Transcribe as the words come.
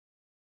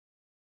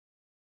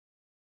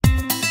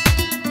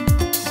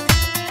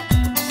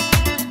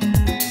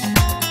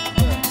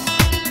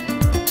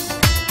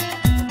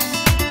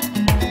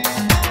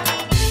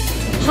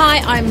Hi,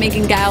 I'm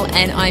Megan Gale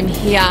and I'm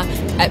here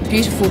at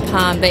beautiful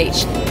Palm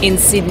Beach in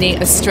Sydney,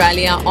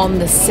 Australia on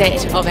the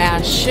set of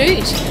our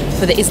shoot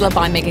for the Isola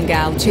by Megan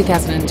Gale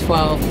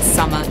 2012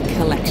 Summer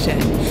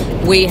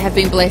Collection. We have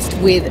been blessed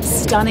with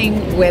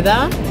stunning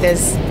weather.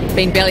 There's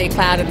been barely a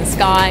cloud in the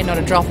sky, not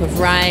a drop of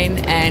rain,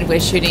 and we're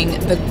shooting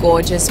the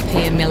gorgeous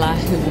Pia Miller,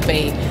 who will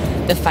be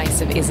the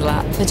face of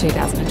Isola for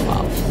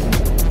 2012.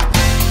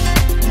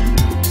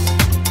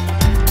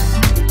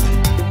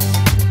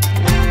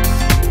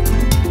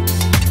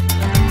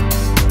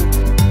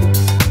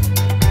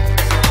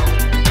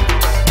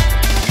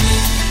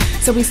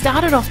 So we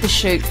started off the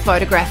shoot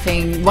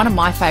photographing one of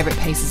my favourite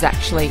pieces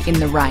actually in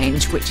the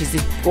range, which is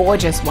this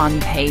gorgeous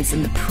one piece,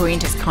 and the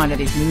print is kind of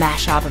this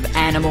mashup of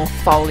animal,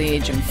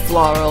 foliage and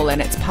floral,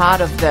 and it's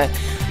part of the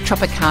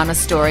Tropicana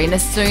story. And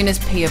as soon as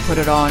Pia put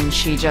it on,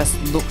 she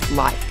just looked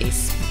like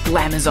this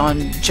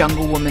glamazon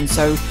jungle woman.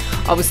 So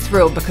I was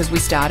thrilled because we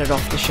started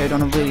off the shoot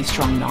on a really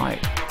strong note.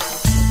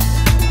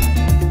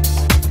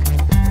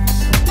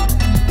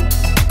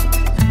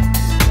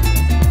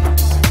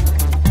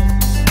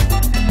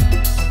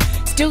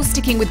 Still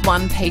sticking with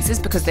one pieces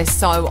because they're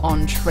so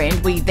on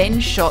trend, we then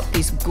shot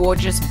this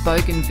gorgeous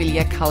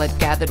bougainvillea coloured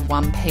gathered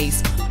one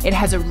piece. It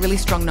has a really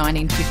strong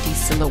 1950s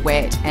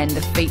silhouette, and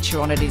the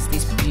feature on it is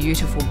this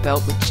beautiful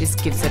belt which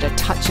just gives it a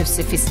touch of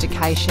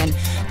sophistication.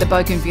 The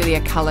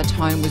bougainvillea colour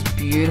tone was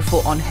beautiful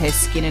on her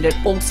skin, and it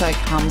also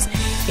comes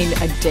in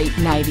a deep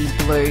navy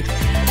blue.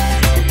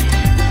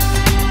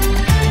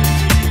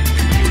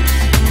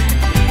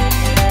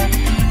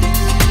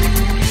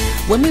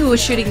 When we were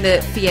shooting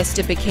the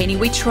Fiesta bikini,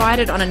 we tried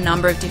it on a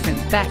number of different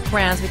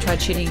backgrounds. We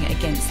tried shooting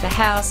against the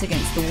house,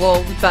 against the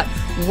wall, but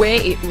where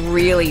it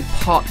really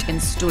popped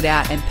and stood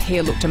out and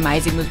Pia looked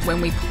amazing was when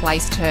we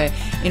placed her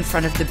in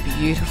front of the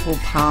beautiful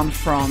palm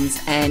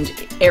fronds, and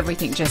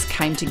everything just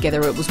came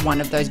together. It was one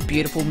of those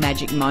beautiful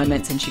magic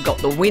moments, and she got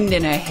the wind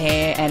in her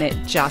hair and it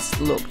just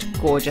looked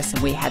gorgeous,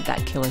 and we had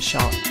that killer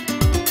shot.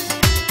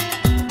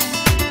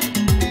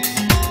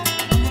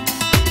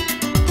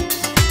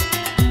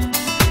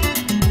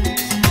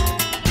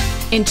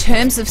 In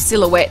terms of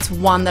silhouettes,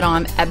 one that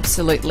I'm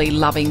absolutely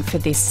loving for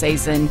this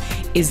season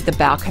is the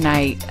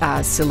balcony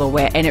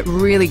silhouette, and it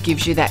really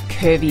gives you that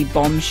curvy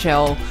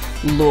bombshell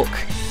look.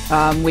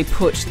 We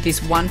put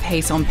this one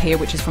piece on Pia,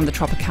 which is from the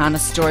Tropicana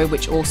story,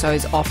 which also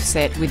is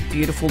offset with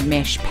beautiful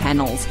mesh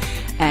panels,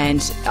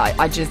 and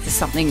I just, there's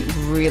something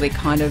really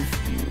kind of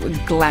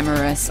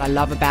glamorous I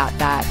love about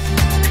that.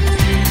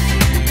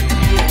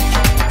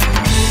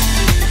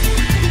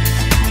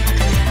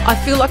 I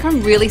feel like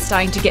I'm really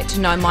starting to get to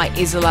know my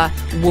Isola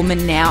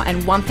woman now,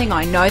 and one thing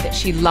I know that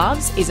she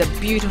loves is a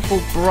beautiful,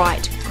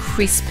 bright,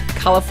 crisp,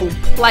 colourful,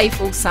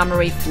 playful,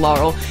 summery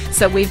floral.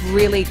 So we've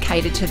really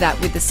catered to that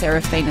with the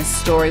Serafina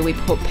story. We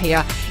put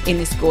Pia in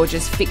this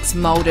gorgeous fixed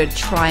moulded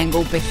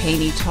triangle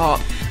bikini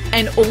top,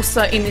 and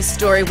also in this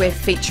story we're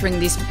featuring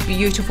this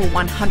beautiful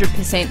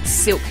 100%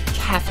 silk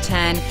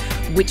caftan,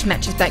 which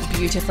matches back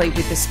beautifully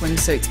with the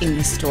swimsuits in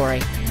this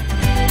story.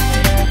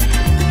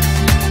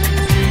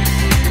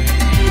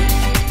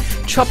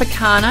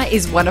 Tropicana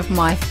is one of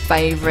my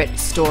favourite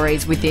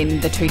stories within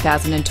the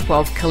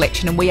 2012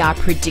 collection, and we are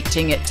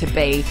predicting it to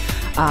be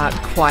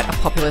quite a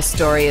popular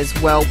story as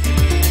well.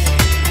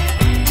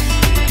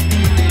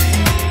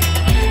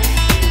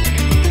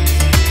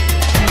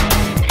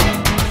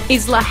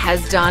 Isola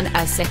has done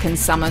a second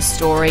summer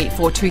story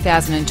for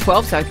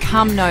 2012, so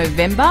come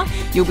November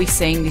you'll be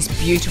seeing this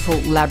beautiful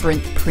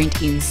labyrinth print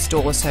in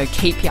store, so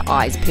keep your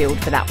eyes peeled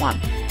for that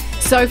one.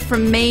 So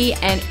from me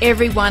and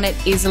everyone at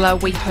Isola,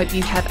 we hope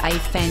you have a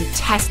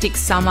fantastic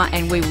summer,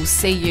 and we will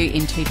see you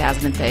in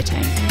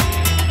 2013.